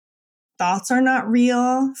thoughts are not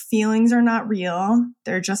real. Feelings are not real.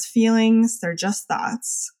 They're just feelings. They're just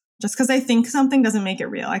thoughts. Just because I think something doesn't make it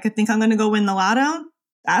real. I could think I'm going to go win the lotto.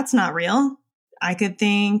 That's not real. I could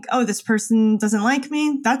think, oh, this person doesn't like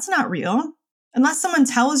me. That's not real. Unless someone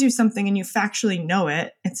tells you something and you factually know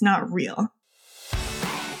it, it's not real.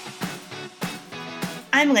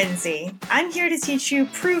 I'm Lindsay. I'm here to teach you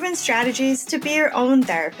proven strategies to be your own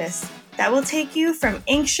therapist that will take you from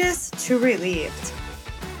anxious to relieved.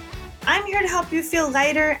 I'm here to help you feel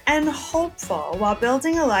lighter and hopeful while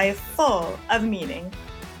building a life full of meaning.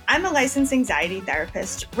 I'm a licensed anxiety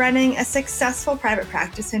therapist running a successful private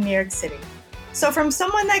practice in New York City. So from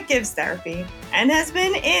someone that gives therapy and has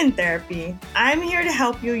been in therapy, I'm here to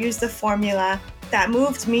help you use the formula that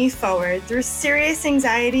moved me forward through serious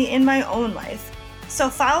anxiety in my own life. So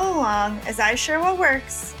follow along as I share what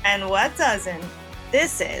works and what doesn't.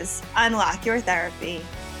 This is Unlock Your Therapy.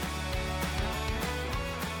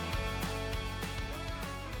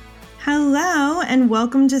 Hello, and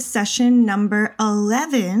welcome to session number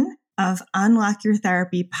 11 of Unlock Your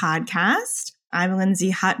Therapy podcast. I'm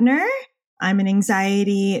Lindsay Huttner. I'm an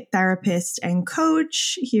anxiety therapist and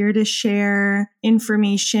coach here to share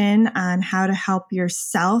information on how to help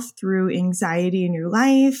yourself through anxiety in your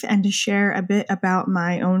life and to share a bit about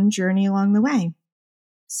my own journey along the way.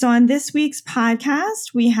 So on this week's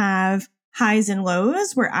podcast, we have highs and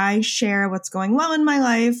lows where I share what's going well in my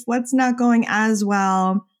life, what's not going as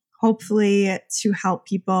well, hopefully to help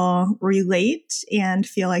people relate and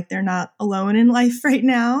feel like they're not alone in life right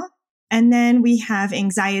now. And then we have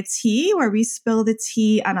anxiety, where we spill the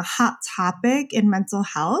tea on a hot topic in mental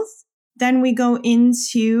health. Then we go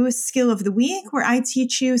into skill of the week, where I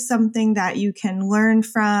teach you something that you can learn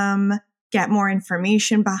from, get more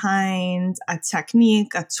information behind, a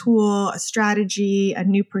technique, a tool, a strategy, a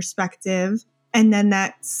new perspective. And then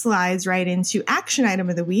that slides right into action item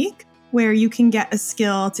of the week, where you can get a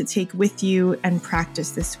skill to take with you and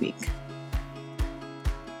practice this week.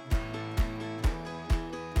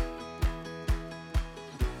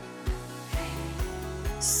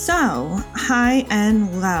 So, high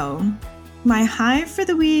and low. My high for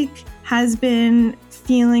the week has been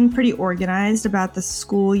feeling pretty organized about the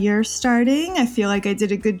school year starting. I feel like I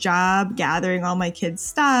did a good job gathering all my kids'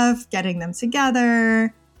 stuff, getting them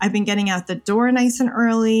together. I've been getting out the door nice and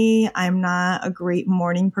early. I'm not a great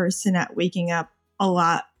morning person at waking up a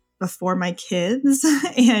lot before my kids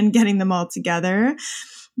and getting them all together.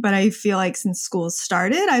 But I feel like since school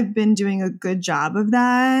started, I've been doing a good job of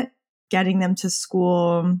that, getting them to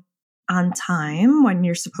school on time when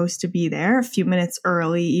you're supposed to be there, a few minutes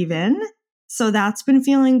early even. So that's been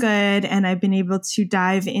feeling good. And I've been able to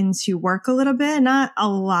dive into work a little bit, not a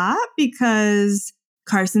lot, because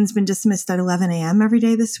Carson's been dismissed at 11 a.m. every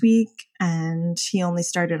day this week, and he only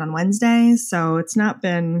started on Wednesday. So it's not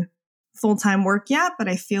been full-time work yet, but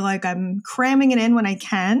I feel like I'm cramming it in when I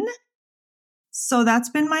can. So that's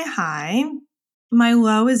been my high. My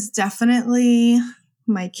low is definitely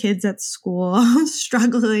my kids at school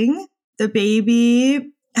struggling. The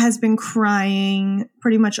baby has been crying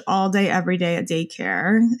pretty much all day, every day at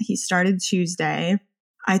daycare. He started Tuesday.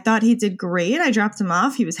 I thought he did great. I dropped him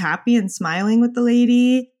off. He was happy and smiling with the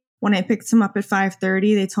lady. When I picked him up at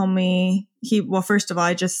 5:30, they told me first of all,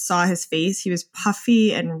 I just saw his face. He was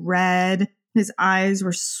puffy and red. His eyes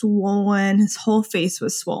were swollen. His whole face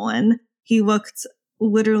was swollen. He looked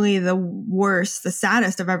literally the worst, the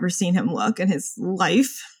saddest I've ever seen him look in his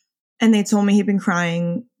life. And they told me he'd been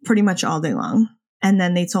crying pretty much all day long. And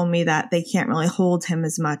then they told me that they can't really hold him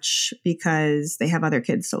as much because they have other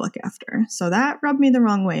kids to look after. So that rubbed me the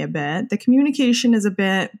wrong way a bit. The communication is a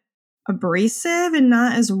bit abrasive and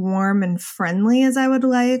not as warm and friendly as I would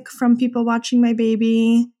like from people watching my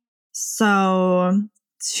baby. So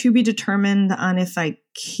to be determined on if I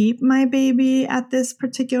keep my baby at this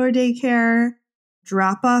particular daycare.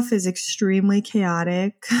 Drop-off is extremely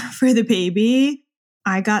chaotic for the baby.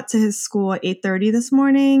 I got to his school at 8:30 this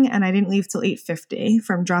morning, and I didn't leave till 8:50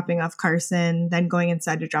 from dropping off Carson, then going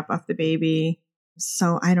inside to drop off the baby.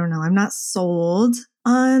 So I don't know. I'm not sold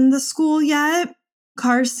on the school yet.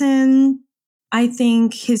 Carson, I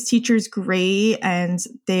think his teacher's great, and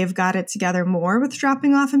they've got it together more with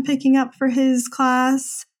dropping off and picking up for his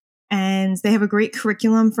class. And they have a great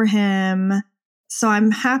curriculum for him. So I'm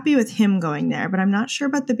happy with him going there, but I'm not sure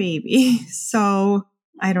about the baby. So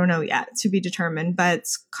I don't know yet, to be determined. But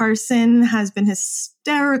Carson has been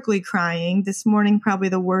hysterically crying this morning, probably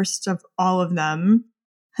the worst of all of them.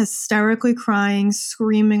 Hysterically crying,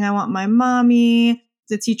 screaming, I want my mommy.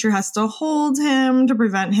 The teacher has to hold him to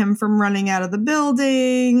prevent him from running out of the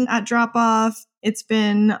building at drop-off. It's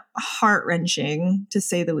been heart-wrenching, to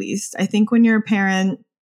say the least. I think when you're a parent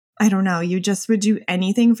I don't know, you just would do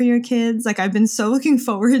anything for your kids. Like, I've been so looking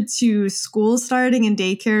forward to school starting and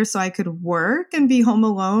daycare so I could work and be home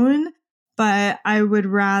alone. But I would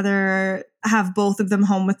rather have both of them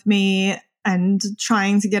home with me and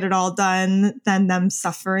trying to get it all done than them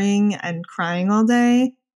suffering and crying all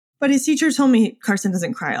day. But his teacher told me Carson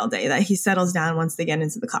doesn't cry all day, that he settles down once they get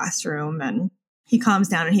into the classroom and he calms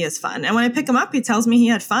down and he has fun. And when I pick him up, he tells me he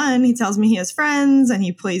had fun. He tells me he has friends and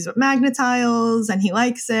he plays with Magna-Tiles and he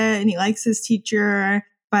likes it and he likes his teacher.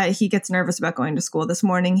 But he gets nervous about going to school. This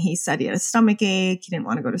morning, he said he had a stomach ache. He didn't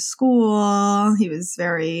want to go to school. He was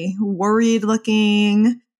very worried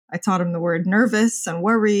looking. I taught him the word nervous and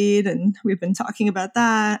worried, and we've been talking about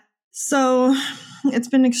that. So it's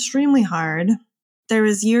been extremely hard. There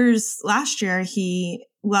was years last year, he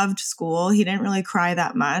loved school. He didn't really cry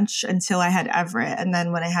that much until I had Everett. And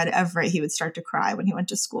then when I had Everett, he would start to cry when he went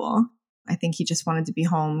to school. I think he just wanted to be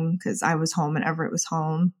home because I was home and Everett was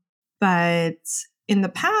home. But in the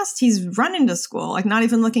past, he's run into school, like not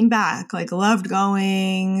even looking back, like loved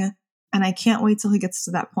going. And I can't wait till he gets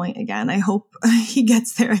to that point again. I hope he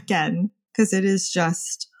gets there again because it is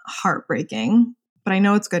just heartbreaking. But I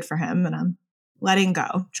know it's good for him and I'm letting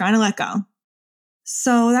go, trying to let go.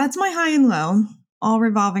 So that's my high and low, all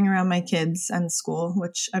revolving around my kids and school,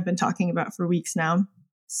 which I've been talking about for weeks now.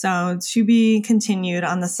 So to be continued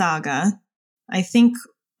on the saga. I think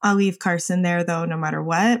I'll leave Carson there though, no matter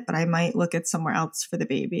what, but I might look at somewhere else for the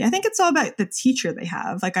baby. I think it's all about the teacher they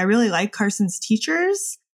have. Like, I really like Carson's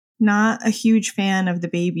teachers, not a huge fan of the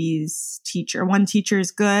baby's teacher. One teacher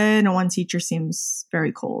is good and one teacher seems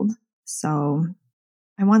very cold. So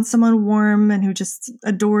I want someone warm and who just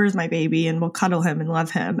adores my baby and will cuddle him and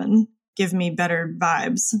love him and give me better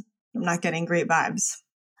vibes. I'm not getting great vibes.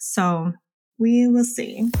 So we will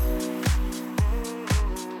see.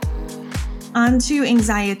 On to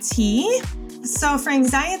anxiety. So for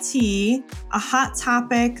anxiety, a hot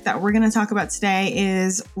topic that we're going to talk about today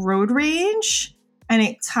is road rage, and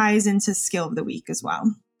it ties into skill of the week as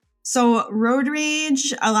well. So road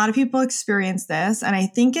rage, a lot of people experience this, and I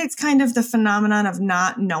think it's kind of the phenomenon of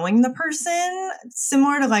not knowing the person,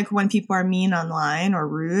 similar to like when people are mean online or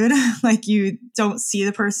rude, like you don't see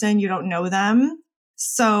the person, you don't know them.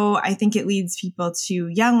 So I think it leads people to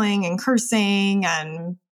yelling and cursing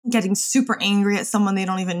and getting super angry at someone they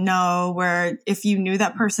don't even know, where if you knew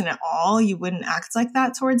that person at all, you wouldn't act like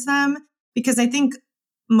that towards them. Because I think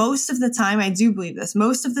most of the time, I do believe this,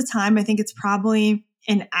 most of the time, I think it's probably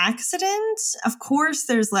an accident. Of course,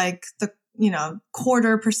 there's like the,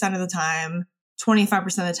 0.25% of the time, 25%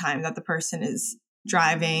 of the time that the person is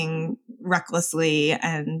driving recklessly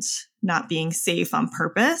and not being safe on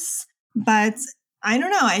purpose. But I don't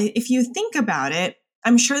know, if you think about it,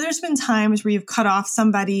 I'm sure there's been times where you've cut off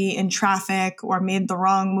somebody in traffic or made the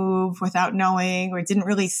wrong move without knowing, or didn't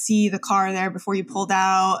really see the car there before you pulled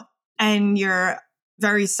out. And you're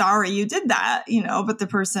very sorry you did that, but the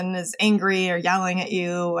person is angry or yelling at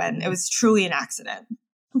you and it was truly an accident.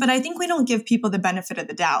 But I think we don't give people the benefit of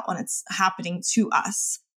the doubt when it's happening to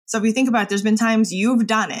us. So if you think about it, there's been times you've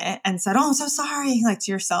done it and said, oh, I'm so sorry, like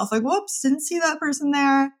to yourself, like, whoops, didn't see that person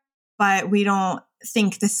there. But we don't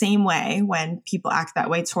think the same way when people act that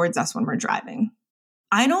way towards us when we're driving.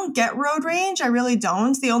 I don't get road rage. I really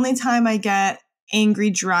don't. The only time I get angry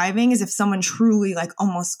driving is if someone truly like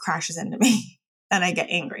almost crashes into me. Then I get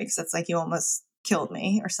angry because it's like you almost killed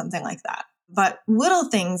me or something like that. But little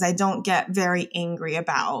things I don't get very angry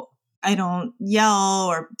about. I don't yell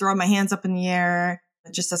or throw my hands up in the air.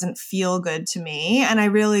 It just doesn't feel good to me. And I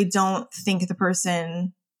really don't think the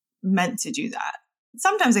person meant to do that.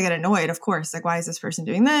 Sometimes I get annoyed, of course, like, why is this person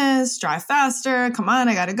doing this? Drive faster. Come on,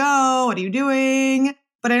 I gotta go. What are you doing?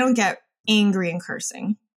 But I don't get angry and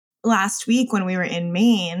cursing. Last week when we were in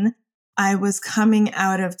Maine, I was coming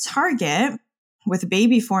out of Target with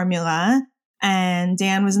baby formula, and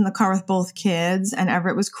Dan was in the car with both kids, and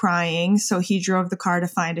Everett was crying, so he drove the car to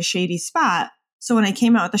find a shady spot. So when I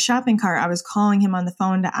came out with the shopping cart, I was calling him on the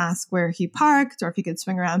phone to ask where he parked or if he could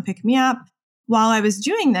swing around and pick me up. While I was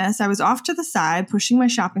doing this, I was off to the side, pushing my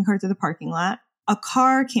shopping cart through the parking lot. A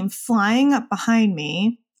car came flying up behind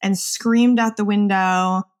me and screamed out the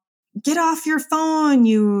window, "Get off your phone,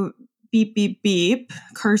 you beep, beep, beep,"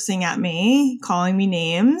 cursing at me, calling me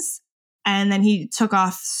names. And then he took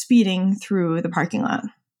off speeding through the parking lot.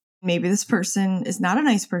 Maybe this person is not a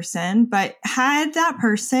nice person, but had that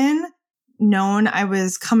person known I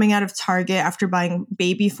was coming out of Target after buying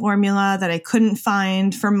baby formula that I couldn't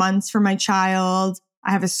find for months for my child.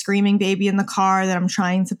 I have a screaming baby in the car that I'm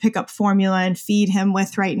trying to pick up formula and feed him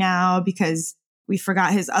with right now because we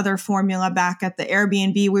forgot his other formula back at the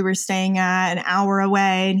Airbnb we were staying at an hour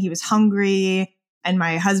away and he was hungry. and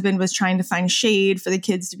my husband was trying to find shade for the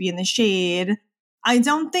kids to be in the shade, I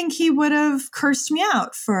don't think he would have cursed me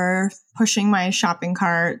out for pushing my shopping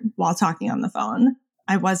cart while talking on the phone.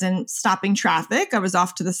 I wasn't stopping traffic. I was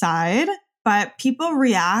off to the side. But people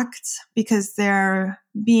react because they're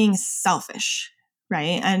being selfish,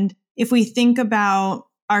 right? And if we think about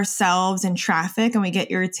ourselves in traffic and we get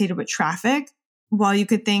irritated with traffic, well, you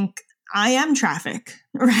could think, I am traffic,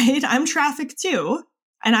 right? I'm traffic too.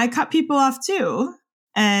 And I cut people off too.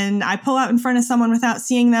 And I pull out in front of someone without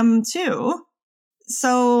seeing them too.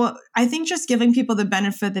 So I think just giving people the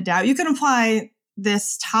benefit of the doubt, you can apply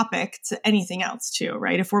this topic to anything else too,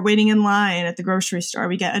 right? If we're waiting in line at the grocery store,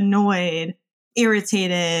 we get annoyed,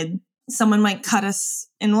 irritated, someone might cut us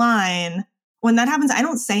in line. When that happens, I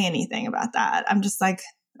don't say anything about that. I'm just like,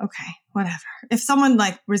 okay, whatever. If someone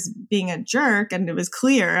was being a jerk and it was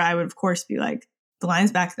clear, I would of course be like, the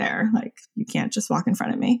line's back there. You can't just walk in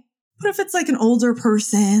front of me. But if it's an older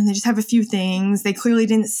person, they just have a few things, they clearly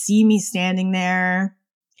didn't see me standing there,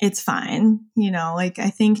 it's fine.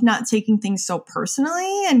 I think not taking things so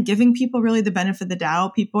personally and giving people really the benefit of the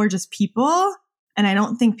doubt. People are just people. And I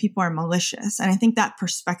don't think people are malicious. And I think that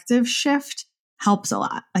perspective shift helps a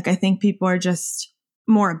lot. I think people are just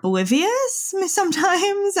more oblivious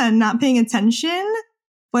sometimes and not paying attention,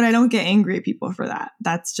 but I don't get angry at people for that.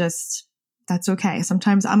 That's okay.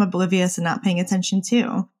 Sometimes I'm oblivious and not paying attention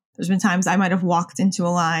too. There's been times I might have walked into a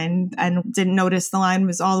line and didn't notice the line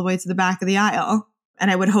was all the way to the back of the aisle. And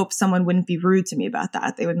I would hope someone wouldn't be rude to me about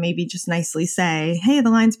that. They would maybe just nicely say, hey, the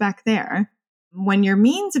line's back there. When you're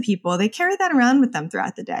mean to people, they carry that around with them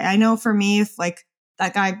throughout the day. I know for me, if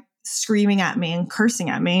that guy screaming at me and cursing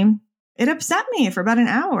at me, it upset me for about an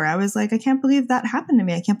hour. I was like, I can't believe that happened to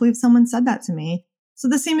me. I can't believe someone said that to me. So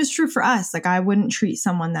the same is true for us. I wouldn't treat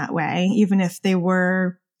someone that way, even if they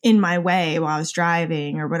were in my way while I was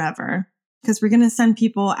driving or whatever, because we're going to send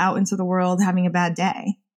people out into the world having a bad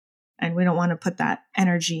day. And we don't want to put that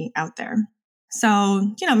energy out there.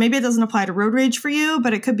 So, maybe it doesn't apply to road rage for you,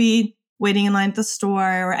 but it could be waiting in line at the store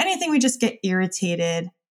or anything. We just get irritated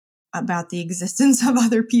about the existence of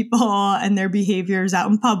other people and their behaviors out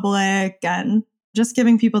in public, and just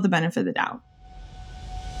giving people the benefit of the doubt.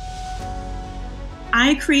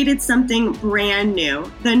 I created something brand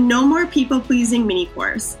new, the No More People Pleasing mini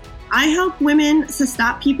course. I help women to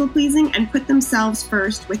stop people pleasing and put themselves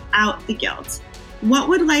first without the guilt. What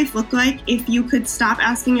would life look like if you could stop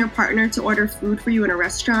asking your partner to order food for you in a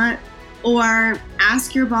restaurant, or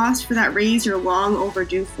ask your boss for that raise you're long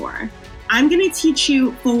overdue for? I'm going to teach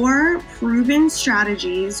you 4 proven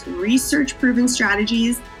strategies, research-proven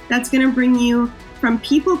strategies that's going to bring you from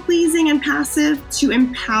people-pleasing and passive to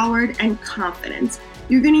empowered and confident.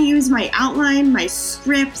 You're going to use my outline, my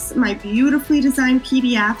scripts, my beautifully designed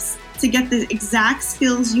PDFs to get the exact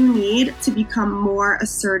skills you need to become more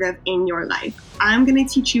assertive in your life. I'm going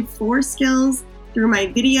to teach you 4 skills through my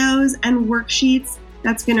videos and worksheets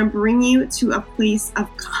that's going to bring you to a place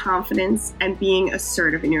of confidence and being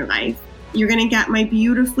assertive in your life. You're going to get my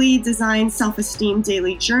beautifully designed self-esteem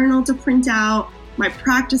daily journal to print out, my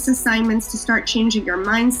practice assignments to start changing your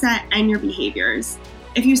mindset and your behaviors.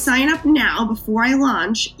 If you sign up now before I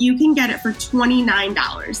launch, you can get it for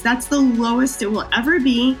 $29. That's the lowest it will ever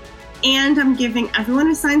be. And I'm giving everyone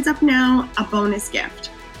who signs up now a bonus gift.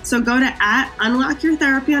 So go to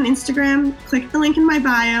 @UnlockYourTherapy on Instagram, click the link in my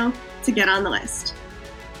bio to get on the list.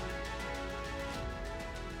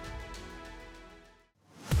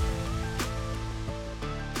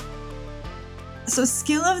 So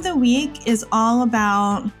skill of the week is all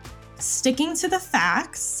about sticking to the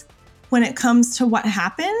facts when it comes to what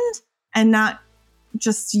happened and not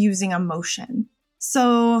just using emotion.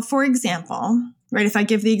 So for example, right, if I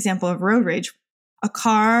give the example of road rage, a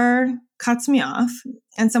car cuts me off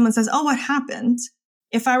and someone says, oh, what happened?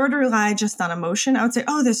 If I were to rely just on emotion, I would say,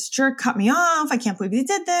 oh, this jerk cut me off. I can't believe he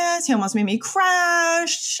did this. He almost made me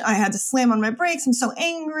crash. I had to slam on my brakes. I'm so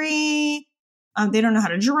angry. They don't know how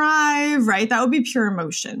to drive, right? That would be pure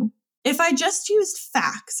emotion. If I just used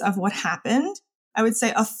facts of what happened, I would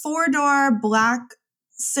say a 4-door black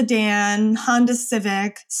sedan Honda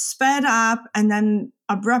Civic sped up and then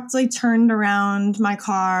abruptly turned around my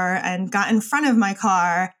car and got in front of my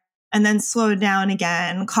car and then slowed down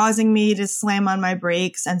again, causing me to slam on my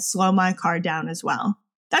brakes and slow my car down as well.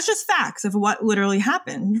 That's just facts of what literally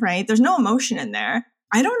happened, right? There's no emotion in there.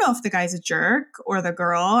 I don't know if the guy's a jerk or the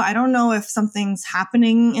girl. I don't know if something's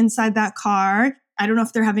happening inside that car. I don't know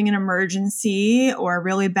if they're having an emergency or a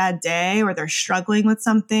really bad day, or they're struggling with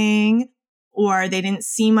something, or they didn't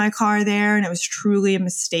see my car there and it was truly a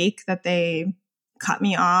mistake that they cut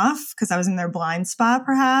me off because I was in their blind spot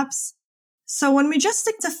perhaps. So when we just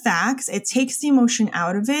stick to facts, it takes the emotion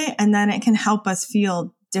out of it, and then it can help us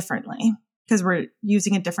feel differently because we're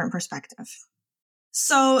using a different perspective.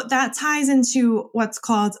 So that ties into what's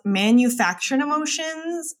called manufactured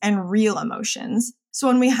emotions and real emotions. So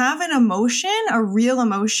when we have an emotion, a real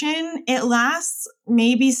emotion, it lasts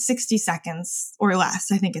maybe 60 seconds or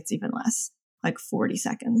less. I think it's even less, like 40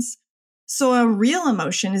 seconds. So a real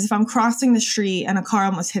emotion is if I'm crossing the street and a car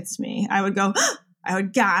almost hits me, I would go, I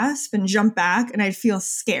would gasp and jump back and I'd feel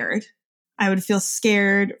scared. I would feel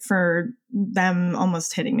scared for them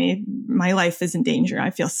almost hitting me. My life is in danger.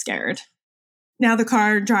 I feel scared. Now the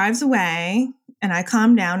car drives away and I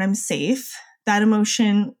calm down, I'm safe. That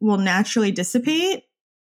emotion will naturally dissipate.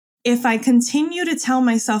 If I continue to tell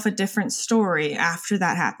myself a different story after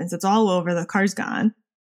that happens, it's all over, the car's gone.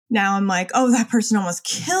 Now I'm like, oh, that person almost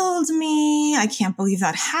killed me. I can't believe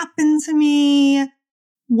that happened to me.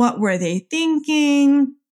 What were they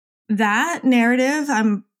thinking? That narrative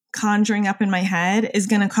I'm conjuring up in my head is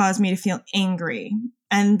going to cause me to feel angry.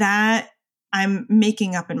 And that I'm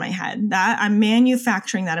making up in my head, that I'm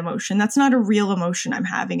manufacturing that emotion. That's not a real emotion I'm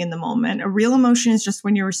having in the moment. A real emotion is just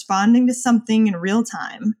when you're responding to something in real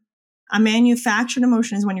time. A manufactured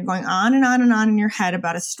emotion is when you're going on and on and on in your head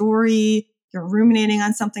about a story, you're ruminating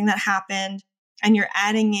on something that happened, and you're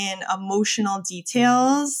adding in emotional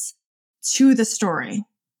details to the story,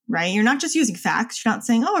 right? You're not just using facts. You're not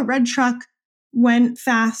saying, oh, a red truck went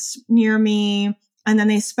fast near me and then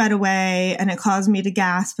they sped away and it caused me to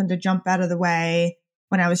gasp and to jump out of the way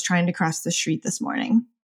when I was trying to cross the street this morning.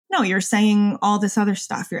 No, you're saying all this other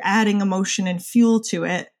stuff. You're adding emotion and fuel to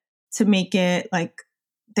it to make it like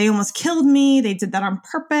they almost killed me. They did that on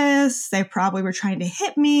purpose. They probably were trying to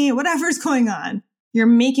hit me, whatever's going on. You're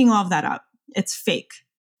making all of that up. It's fake.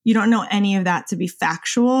 You don't know any of that to be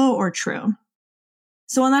factual or true.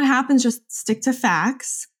 So when that happens, just stick to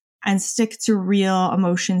facts and stick to real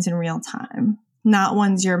emotions in real time. Not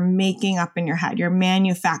ones you're making up in your head. You're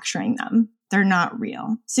manufacturing them. They're not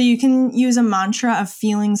real. So you can use a mantra of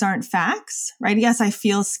feelings aren't facts, right? Yes, I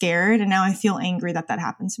feel scared and now I feel angry that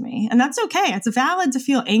happened to me. And that's okay. It's valid to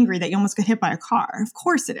feel angry that you almost got hit by a car. Of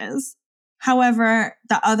course it is. However,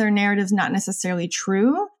 the other narrative is not necessarily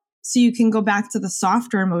true. So you can go back to the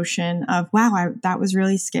softer emotion of, wow, that was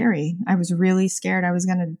really scary. I was really scared I was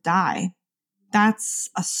going to die. That's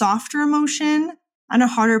a softer emotion and a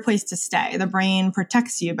harder place to stay. The brain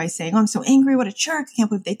protects you by saying, oh, I'm so angry. What a jerk. I can't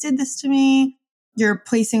believe they did this to me. You're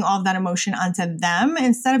placing all of that emotion onto them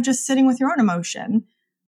instead of just sitting with your own emotion.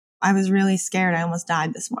 I was really scared. I almost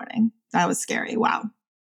died this morning. That was scary. Wow.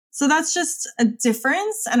 So that's just a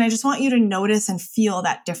difference. And I just want you to notice and feel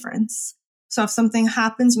that difference. So if something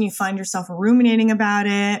happens and you find yourself ruminating about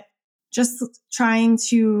it, just trying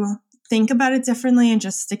to think about it differently and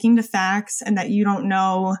just sticking to facts and that you don't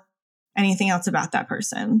know anything else about that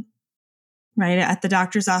person, right? At the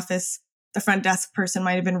doctor's office, the front desk person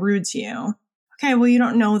might have been rude to you. Okay, well, you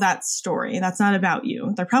don't know that story. That's not about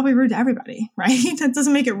you. They're probably rude to everybody, right? That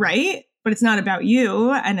doesn't make it right, but it's not about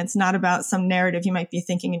you. And it's not about some narrative you might be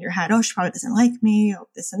thinking in your head. Oh, she probably doesn't like me, oh,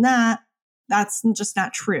 this and that. That's just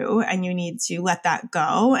not true. And you need to let that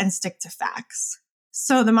go and stick to facts.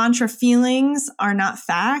 So the mantra feelings are not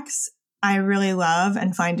facts, I really love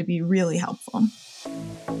and find to be really helpful.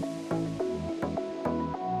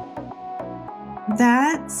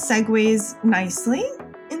 That segues nicely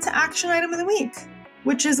into action item of the week,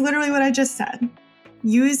 which is literally what I just said.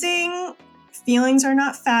 Using feelings are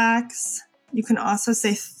not facts. You can also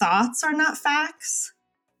say thoughts are not facts.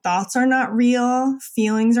 Thoughts are not real.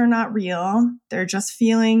 Feelings are not real. They're just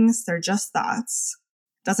feelings. They're just thoughts.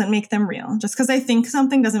 Doesn't make them real. Just because I think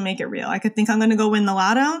something doesn't make it real. I could think I'm going to go win the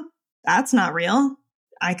lotto. That's not real.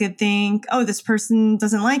 I could think, oh, this person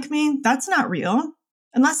doesn't like me. That's not real.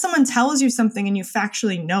 Unless someone tells you something and you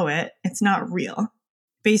factually know it, it's not real.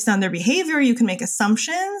 Based on their behavior, you can make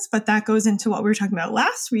assumptions, but that goes into what we were talking about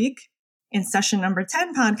last week in session number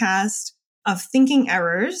 10 podcast of thinking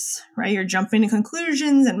errors, right? You're jumping to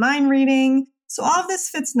conclusions and mind reading. So all of this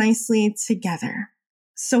fits nicely together.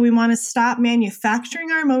 So we want to stop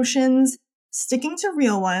manufacturing our emotions, sticking to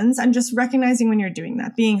real ones, and just recognizing when you're doing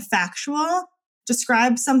that, being factual.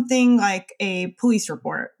 Describe something like a police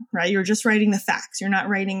report, right? You're just writing the facts. You're not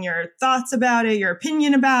writing your thoughts about it, your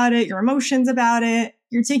opinion about it, your emotions about it.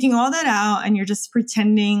 You're taking all that out and you're just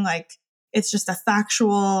pretending like it's just a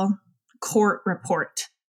factual court report.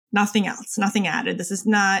 Nothing else, nothing added. This is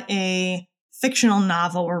not a fictional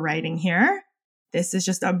novel we're writing here. This is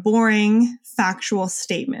just a boring factual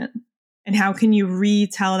statement. And how can you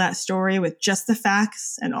retell that story with just the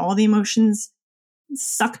facts and all the emotions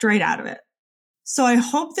sucked right out of it? So I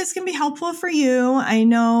hope this can be helpful for you. I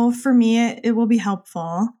know for me, it will be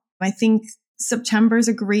helpful. I think September is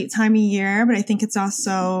a great time of year, but I think it's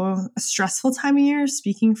also a stressful time of year,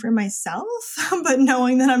 speaking for myself, but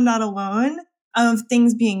knowing that I'm not alone, of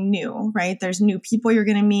things being new, right? There's new people you're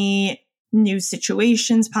going to meet, new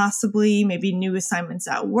situations possibly, maybe new assignments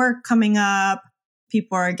at work coming up.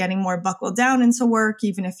 People are getting more buckled down into work,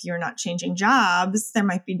 even if you're not changing jobs. There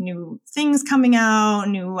might be new things coming out,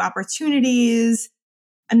 new opportunities.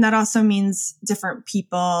 And that also means different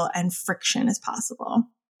people and friction is possible.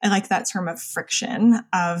 I like that term of friction.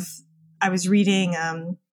 I was reading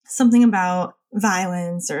something about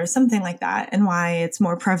violence or something like that and why it's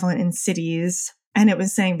more prevalent in cities. And it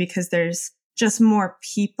was saying because there's just more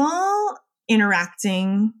people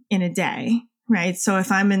interacting in a day, right? So if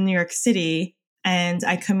I'm in New York City and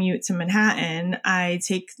I commute to Manhattan, I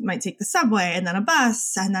might take the subway and then a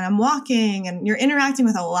bus and then I'm walking, and you're interacting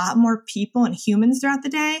with a lot more people and humans throughout the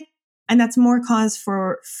day. And that's more cause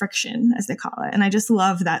for friction, as they call it. And I just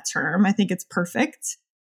love that term. I think it's perfect.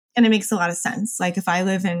 And it makes a lot of sense. Like if I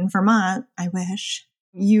live in Vermont, I wish,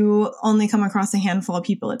 you only come across a handful of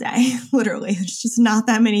people a day. Literally, there's just not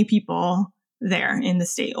that many people there in the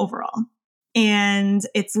state overall. And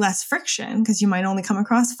it's less friction because you might only come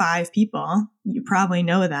across 5 people. You probably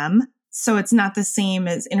know them. So it's not the same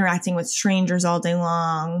as interacting with strangers all day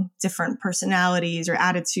long, different personalities or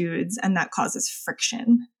attitudes, and that causes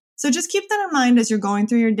friction. So just keep that in mind as you're going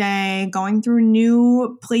through your day, going through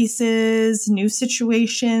new places, new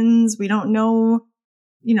situations. We don't know,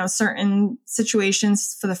 certain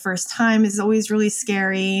situations for the first time is always really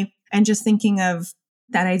scary. And just thinking of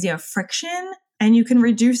that idea of friction. And you can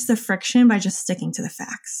reduce the friction by just sticking to the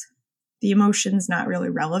facts. The emotion's not really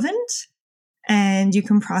relevant. And you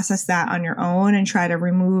can process that on your own and try to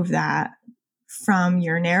remove that from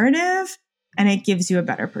your narrative. And it gives you a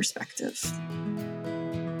better perspective.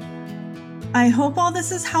 I hope all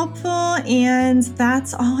this is helpful. And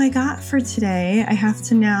that's all I got for today. I have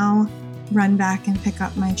to now run back and pick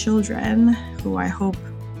up my children, who I hope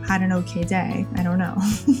had an okay day. I don't know.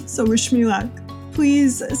 So wish me luck.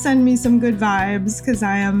 Please send me some good vibes because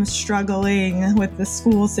I am struggling with the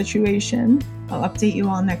school situation. I'll update you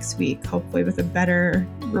all next week, hopefully with a better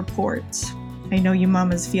report. I know you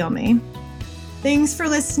mamas feel me. Thanks for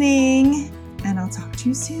listening, and I'll talk to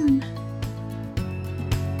you soon.